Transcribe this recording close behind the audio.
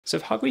So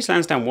if Hargreaves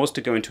Lansdown was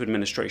to go into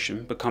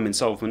administration, become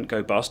insolvent,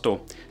 go bust, or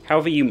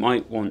however you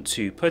might want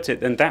to put it,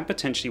 then that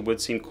potentially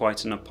would seem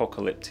quite an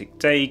apocalyptic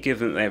day,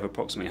 given that they have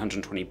approximately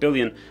 120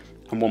 billion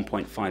and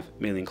 1.5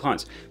 million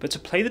clients. But to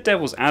play the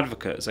devil's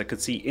advocate, as I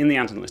could see in the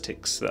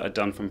analytics that I'd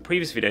done from a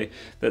previous video,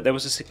 that there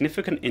was a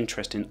significant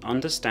interest in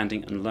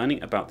understanding and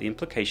learning about the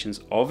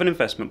implications of an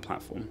investment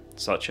platform,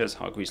 such as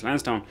Hargreaves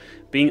Lansdown,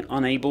 being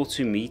unable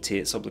to meet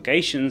its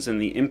obligations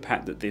and the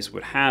impact that this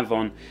would have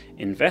on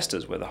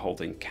investors, whether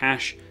holding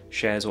cash,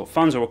 shares or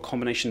funds, or a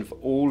combination of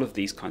all of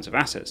these kinds of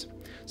assets.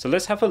 So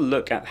let's have a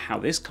look at how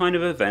this kind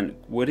of event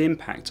would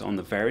impact on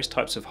the various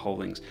types of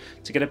holdings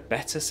to get a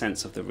better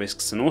sense of the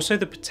risks and also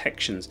the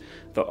protections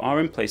that are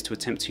in place to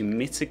attempt to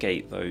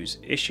mitigate those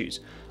issues.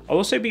 I'll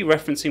also be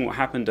referencing what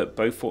happened at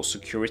Beaufort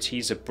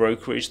Securities, a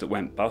brokerage that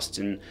went bust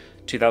in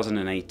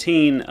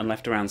 2018 and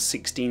left around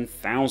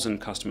 16,000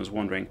 customers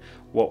wondering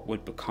what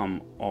would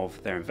become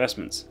of their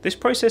investments. This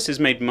process is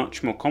made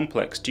much more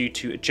complex due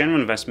to a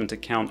general investment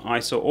account,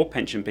 ISA or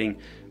pension being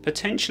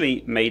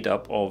potentially made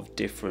up of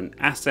different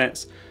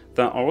assets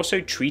that are also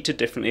treated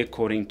differently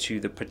according to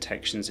the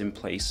protections in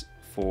place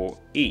for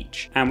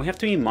each. And we have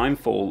to be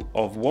mindful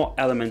of what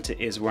element it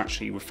is we're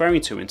actually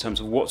referring to in terms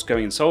of what's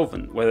going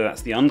insolvent, whether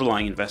that's the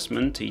underlying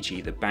investment,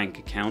 e.g. the bank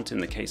account in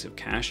the case of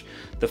cash,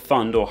 the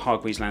fund, or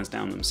Hargreaves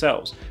Lansdown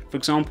themselves. For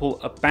example,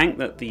 a bank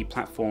that the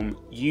platform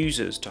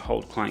uses to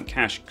hold client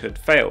cash could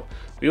fail.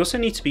 We also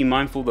need to be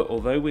mindful that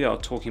although we are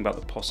talking about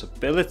the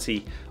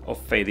possibility of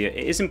failure,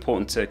 it is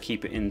important to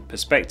keep it in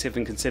perspective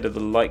and consider the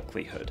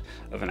likelihood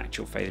of an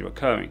actual failure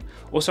occurring.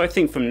 Also, I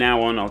think from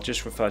now on, I'll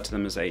just refer to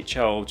them as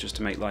HL just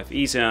to make life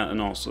easier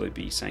and also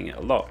be saying it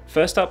a lot.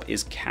 First up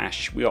is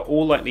cash. We are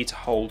all likely to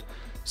hold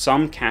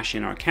some cash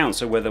in our account,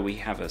 so whether we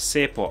have a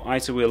SIP or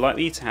ISA, we're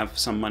likely to have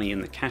some money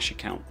in the cash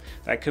account.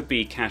 That could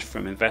be cash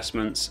from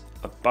investments,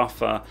 a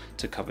buffer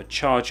to cover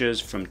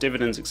charges from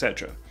dividends,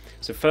 etc.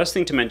 So first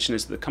thing to mention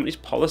is that the company's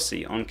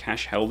policy on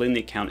cash held in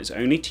the account is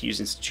only to use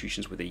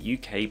institutions with a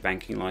UK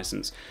banking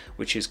license,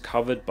 which is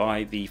covered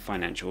by the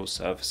Financial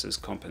Services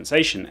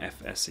Compensation,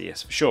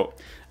 FSCS for short.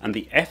 And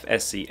the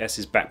FSCS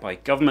is backed by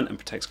government and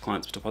protects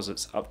clients'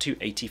 deposits up to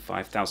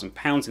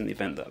 £85,000 in the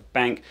event that a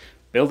bank,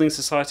 building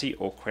society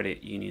or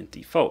credit union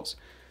defaults.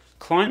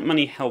 Client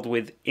money held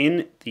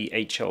within the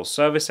HL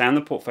service and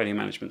the portfolio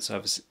management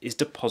service is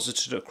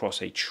deposited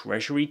across a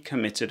Treasury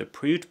committed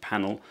approved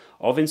panel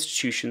of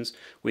institutions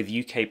with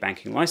UK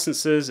banking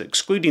licenses,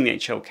 excluding the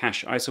HL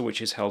Cash ISA,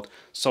 which is held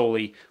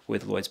solely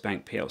with Lloyds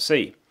Bank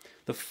plc.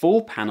 The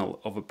full panel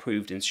of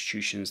approved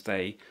institutions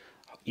they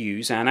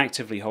use and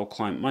actively hold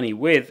client money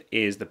with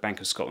is the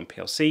Bank of Scotland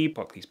plc,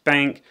 Barclays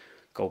Bank,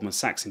 Goldman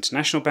Sachs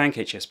International Bank,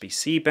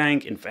 HSBC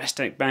Bank,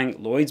 Investec Bank,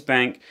 Lloyds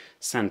Bank,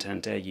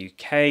 Santander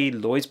UK,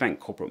 Lloyds Bank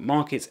Corporate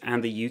Markets,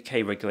 and the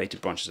UK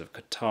regulated branches of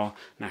Qatar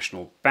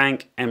National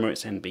Bank,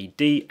 Emirates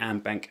NBD,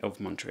 and Bank of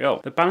Montreal.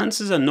 The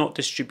balances are not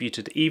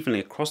distributed evenly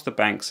across the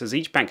banks as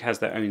each bank has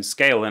their own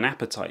scale and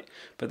appetite,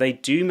 but they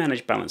do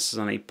manage balances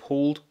on a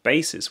pooled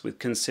basis with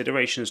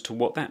consideration as to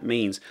what that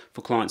means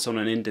for clients on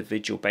an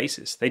individual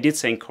basis. They did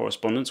say in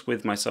correspondence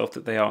with myself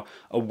that they are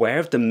aware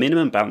of the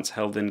minimum balance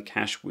held in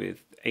cash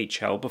with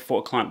HL before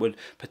a client would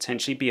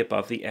potentially be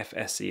above the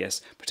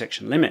FSCS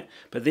protection limit,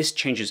 but this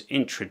changes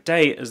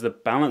intraday as the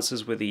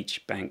balances with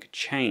each bank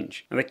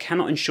change. Now, they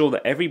cannot ensure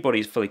that everybody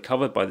is fully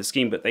covered by the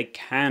scheme, but they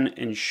can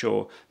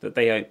ensure that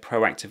they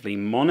proactively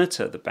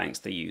monitor the banks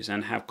they use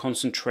and have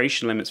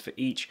concentration limits for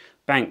each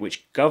bank,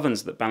 which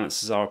governs that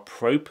balances are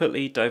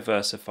appropriately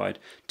diversified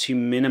to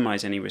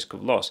minimize any risk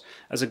of loss.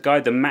 As a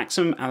guide, the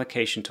maximum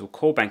allocation to a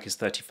core bank is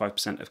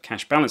 35% of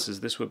cash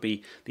balances. This would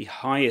be the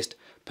highest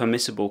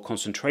permissible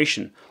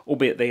concentration,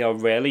 albeit they are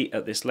rarely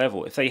at this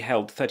level. If they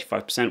held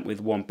 35%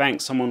 with one bank,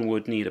 someone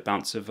would need a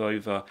balance of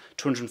over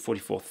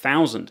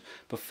 244,000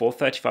 before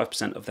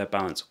 35% of their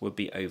balance would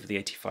be over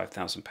the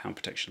 £85,000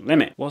 protection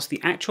limit. Whilst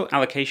the actual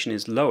allocation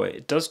is lower,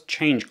 it does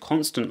change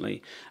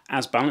constantly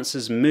as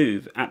balances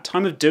move. At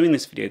time of doing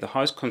this video, the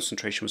highest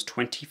concentration was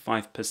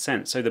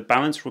 25%, so the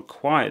balance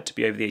required to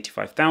be over the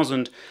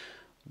 85,000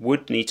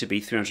 would need to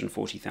be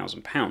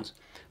 £340,000.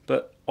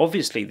 But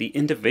obviously the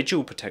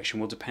individual protection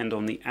will depend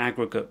on the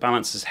aggregate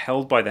balances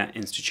held by that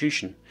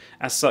institution.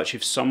 As such,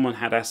 if someone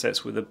had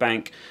assets with a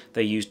bank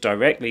they used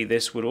directly,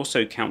 this would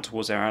also count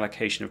towards their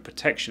allocation of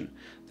protection.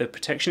 The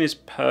protection is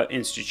per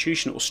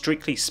institution, or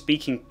strictly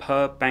speaking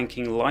per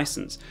banking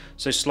license,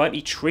 so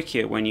slightly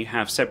trickier when you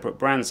have separate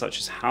brands such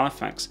as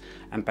Halifax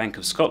and Bank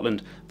of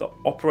Scotland that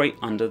operate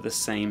under the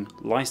same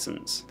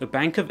license. The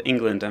Bank of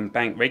England and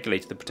Bank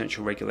Regulator, the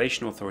Prudential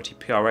Regulation Authority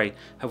PRA,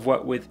 have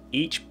worked with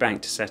each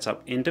bank to set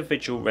up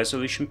individual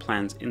resolution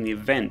plans in the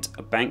event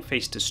a bank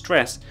faced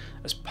distress.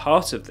 As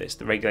part of this,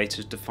 the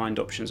regulators defined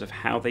options of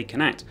how they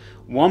can act.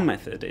 One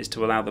method is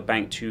to allow the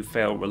bank to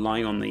fail,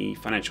 relying on the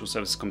Financial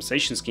Services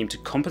Compensation Scheme to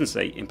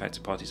compensate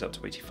impacted parties up to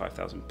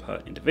 £85,000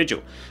 per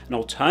individual. An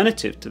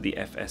alternative to the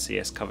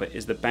FSCS cover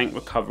is the Bank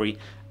Recovery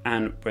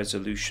and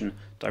Resolution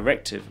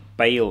Directive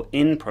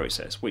bail-in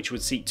process, which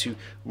would seek to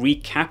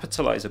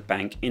recapitalize a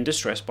bank in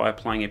distress by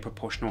applying a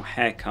proportional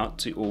haircut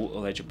to all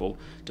eligible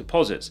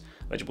deposits.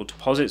 Eligible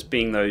deposits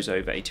being those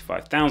over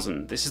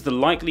 85,000. This is the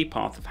likely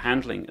path of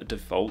handling a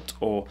default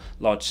or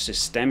large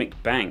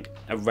systemic bank,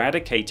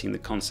 eradicating the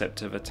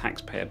concept of a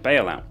taxpayer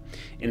bailout.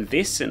 In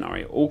this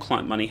scenario, all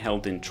client money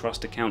held in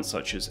trust accounts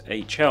such as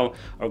HL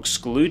are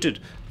excluded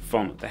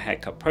from the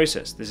haircut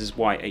process. This is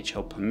why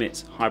HL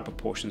permits high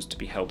proportions to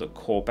be held at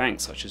core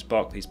banks such as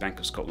Barclays, Bank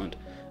of Scotland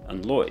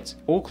and Lloyds.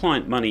 All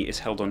client money is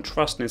held on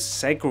trust and is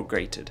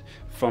segregated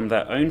from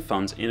their own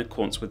funds in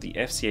accordance with the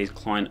FCA's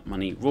client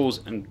money rules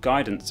and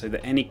guidance, so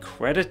that any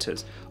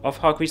creditors of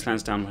Hargreaves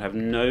Lansdown will have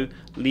no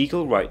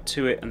legal right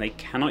to it, and they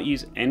cannot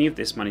use any of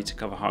this money to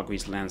cover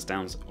Hargreaves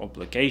Lansdown's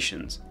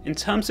obligations. In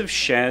terms of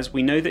shares,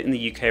 we know that in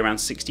the UK around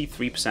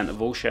 63%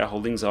 of all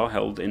shareholdings are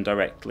held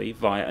indirectly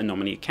via a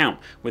nominee account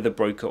with a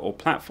broker or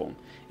platform.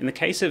 In the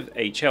case of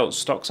HL,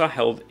 stocks are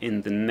held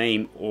in the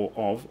name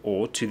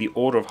or to the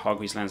order of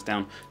Hargreaves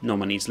Lansdown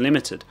Nominees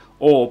Limited,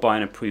 or by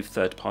an approved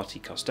third-party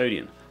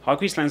custodian.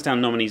 Hargreaves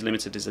Lansdown Nominees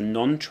Limited is a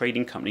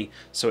non-trading company,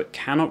 so it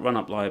cannot run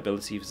up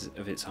liabilities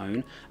of its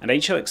own, and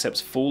HL accepts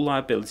full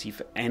liability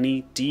for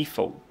any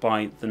default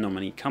by the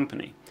nominee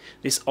company.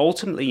 This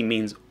ultimately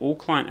means all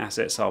client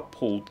assets are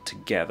pooled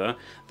together.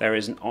 There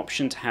is an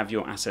option to have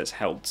your assets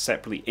held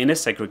separately in a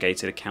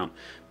segregated account,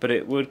 but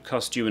it would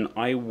cost you an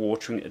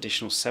eye-watering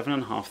additional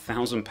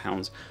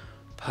 £7,500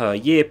 per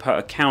year per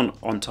account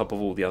on top of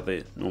all the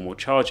other normal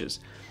charges.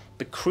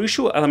 The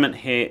crucial element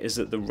here is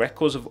that the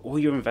records of all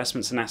your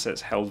investments and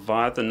assets held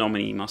via the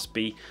nominee must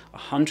be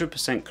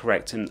 100%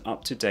 correct and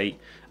up to date,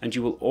 and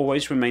you will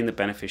always remain the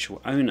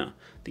beneficial owner.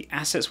 The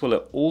assets will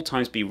at all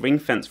times be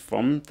ring-fenced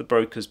from the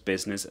broker's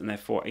business, and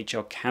therefore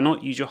HL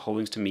cannot use your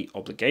holdings to meet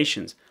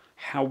obligations.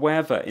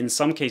 However, in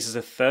some cases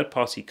a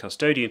third-party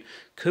custodian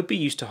could be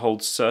used to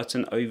hold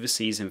certain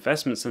overseas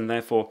investments, and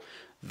therefore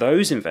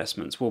those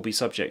investments will be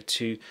subject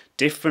to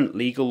different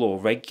legal or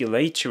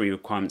regulatory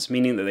requirements,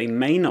 meaning that they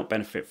may not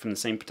benefit from the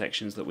same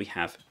protections that we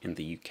have in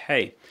the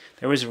UK.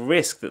 There is a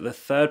risk that the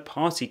third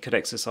party could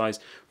exercise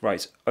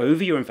rights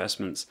over your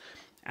investments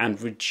and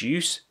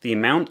reduce the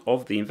amount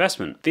of the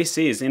investment. This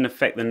is in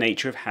effect the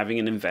nature of having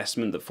an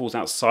investment that falls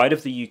outside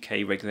of the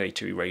UK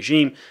regulatory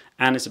regime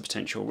and is a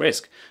potential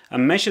risk. A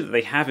measure that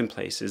they have in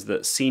place is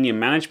that senior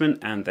management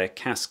and their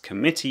CAS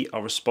committee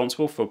are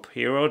responsible for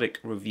periodic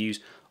reviews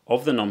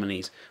of the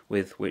nominees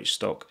with which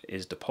stock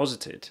is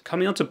deposited.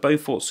 Coming on to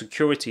Beaufort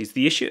Securities,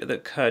 the issue that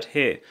occurred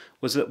here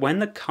was that when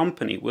the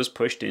company was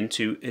pushed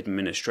into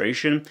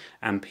administration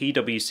and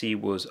PwC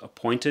was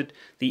appointed,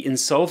 the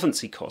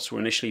insolvency costs were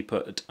initially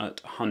put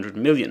at 100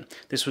 million.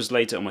 This was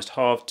later almost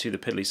halved to the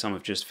piddly sum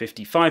of just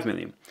 55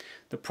 million.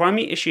 The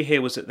primary issue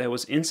here was that there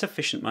was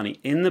insufficient money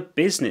in the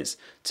business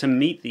to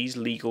meet these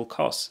legal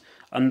costs,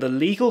 and the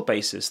legal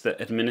basis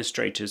that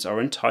administrators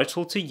are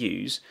entitled to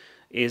use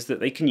is that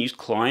they can use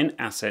client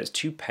assets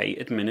to pay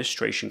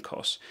administration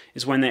costs,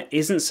 is when there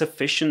isn't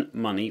sufficient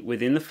money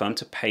within the firm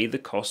to pay the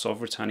costs of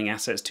returning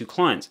assets to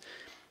clients.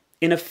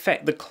 In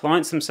effect, the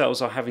clients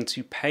themselves are having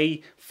to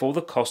pay for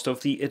the cost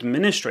of the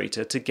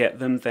administrator to get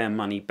them their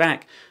money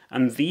back,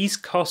 and these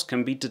costs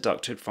can be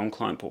deducted from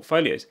client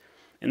portfolios.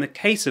 In the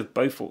case of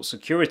Beaufort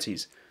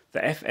Securities,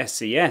 the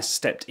FSCS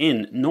stepped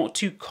in not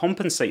to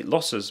compensate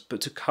losses, but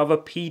to cover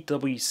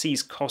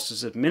PwC's costs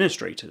as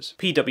administrators.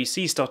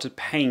 PwC started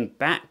paying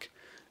back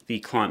the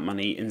client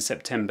money in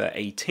September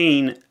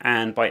 18,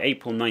 and by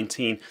April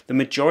 19 the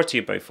majority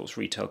of Beaufort's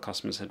retail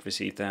customers had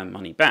received their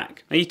money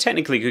back. Now you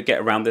technically could get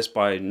around this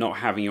by not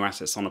having your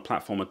assets on a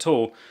platform at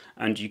all,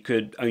 and you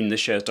could own the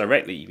shares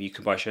directly. You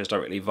could buy shares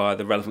directly via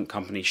the relevant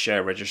company's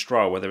share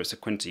registrar, whether it's a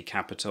Quinty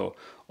Capital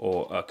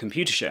or a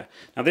Computershare.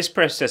 Now this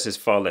process is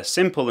far less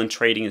simple, and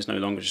trading is no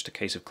longer just a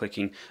case of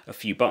clicking a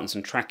few buttons,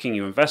 and tracking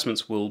your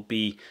investments will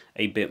be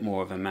a bit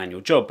more of a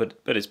manual job,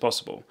 but it's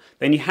possible.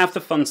 Then you have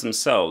the funds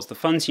themselves. The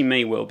funds you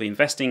may well be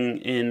investing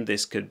in,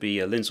 this could be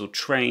a Lindsell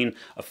Train,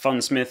 a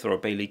Fundsmith or a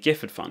Baillie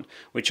Gifford fund,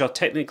 which are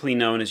technically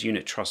known as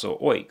unit trusts or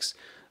OICs.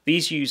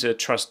 These use a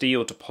trustee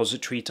or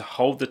depository to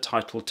hold the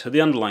title to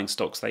the underlying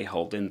stocks they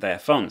hold in their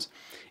funds.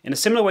 In a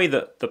similar way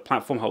that the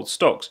platform holds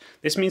stocks,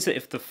 this means that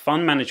if the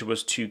fund manager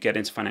was to get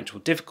into financial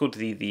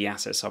difficulty, the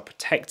assets are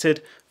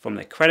protected from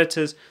their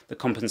creditors. The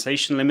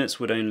compensation limits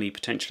would only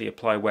potentially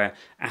apply where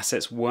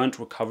assets weren't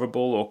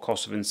recoverable or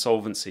cost of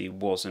insolvency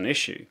was an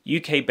issue.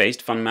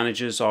 UK-based fund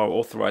managers are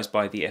authorised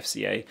by the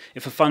FCA.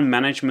 If a fund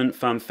management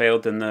firm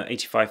failed, then the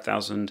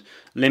 85,000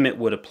 limit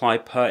would apply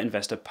per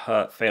investor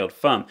per failed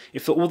firm.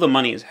 If all the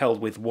money is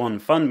held with one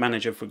fund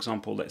manager, for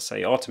example, let's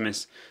say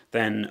Artemis,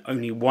 then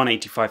only one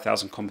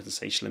 85,000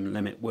 compensation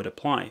limit would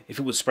apply. If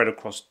it was spread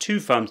across two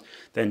firms,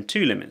 then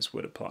two limits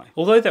would apply.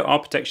 Although there are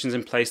protections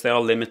in place, they are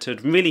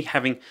limited. Really,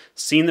 having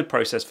seen the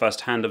process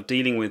firsthand of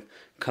dealing with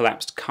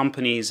collapsed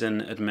companies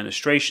and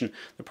administration,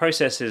 the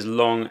process is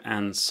long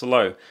and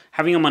slow.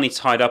 Having your money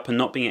tied up and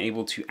not being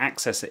able to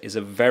access it is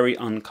a very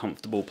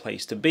uncomfortable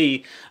place to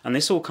be, and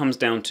this all comes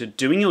down to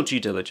doing your due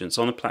diligence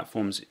on the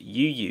platforms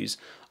you use,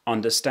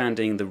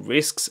 understanding the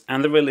risks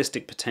and the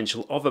realistic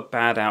potential of a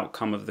bad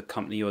outcome of the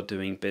company you're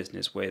doing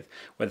business with,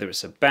 whether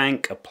it's a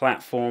bank, a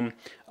platform,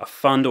 a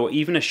fund, or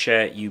even a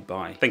share you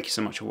buy. Thank you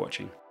so much for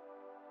watching.